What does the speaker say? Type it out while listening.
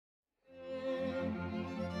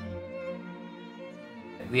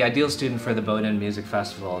The ideal student for the Bowdoin Music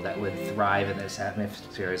Festival that would thrive in this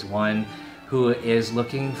atmosphere is one who is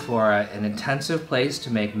looking for an intensive place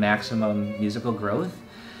to make maximum musical growth,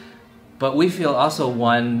 but we feel also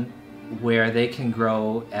one where they can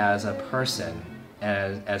grow as a person,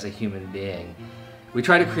 as a human being. We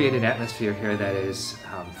try to create an atmosphere here that is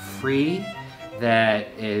free, that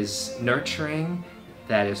is nurturing,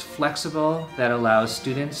 that is flexible, that allows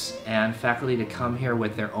students and faculty to come here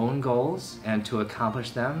with their own goals and to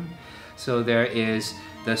accomplish them. So there is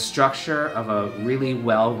the structure of a really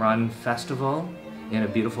well-run festival in a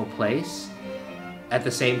beautiful place. At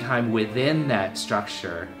the same time, within that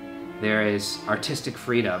structure, there is artistic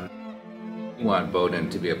freedom. We want Bowdoin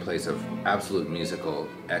to be a place of absolute musical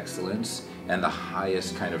excellence and the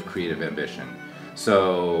highest kind of creative ambition.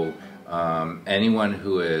 So anyone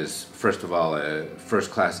who is, first of all, a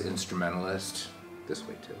first-class instrumentalist, this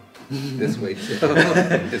way too, this way too,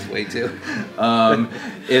 this way too,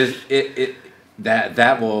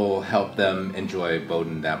 that will help them enjoy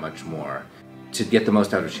Bowdoin that much more. To get the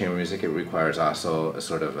most out of chamber music, it requires also a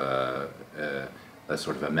sort of a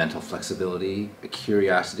mental flexibility, a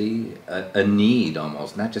curiosity, a need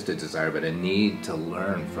almost, not just a desire, but a need to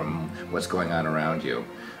learn from what's going on around you.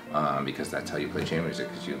 Because that's how you play chamber music,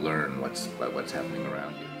 because you learn what's happening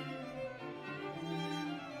around you.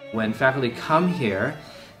 When faculty come here,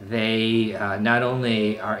 they not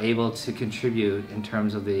only are able to contribute in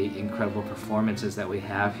terms of the incredible performances that we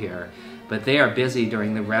have here, but they are busy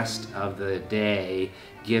during the rest of the day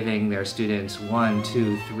giving their students 1,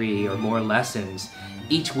 2, 3 or more lessons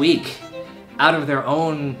each week out of their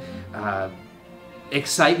own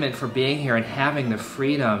excitement for being here and having the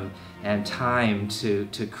freedom and time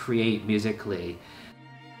to create musically.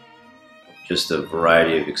 Just a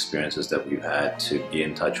variety of experiences that we've had to be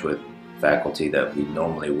in touch with faculty that we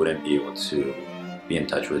normally wouldn't be able to be in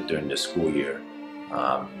touch with during the school year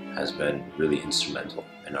has been really instrumental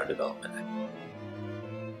in our development.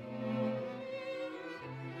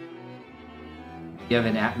 We have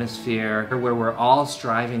an atmosphere where we're all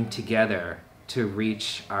striving together to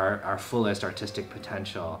reach our fullest artistic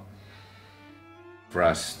potential. For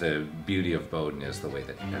us, the beauty of Bowdoin is the way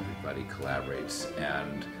that everybody collaborates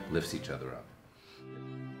and lifts each other up.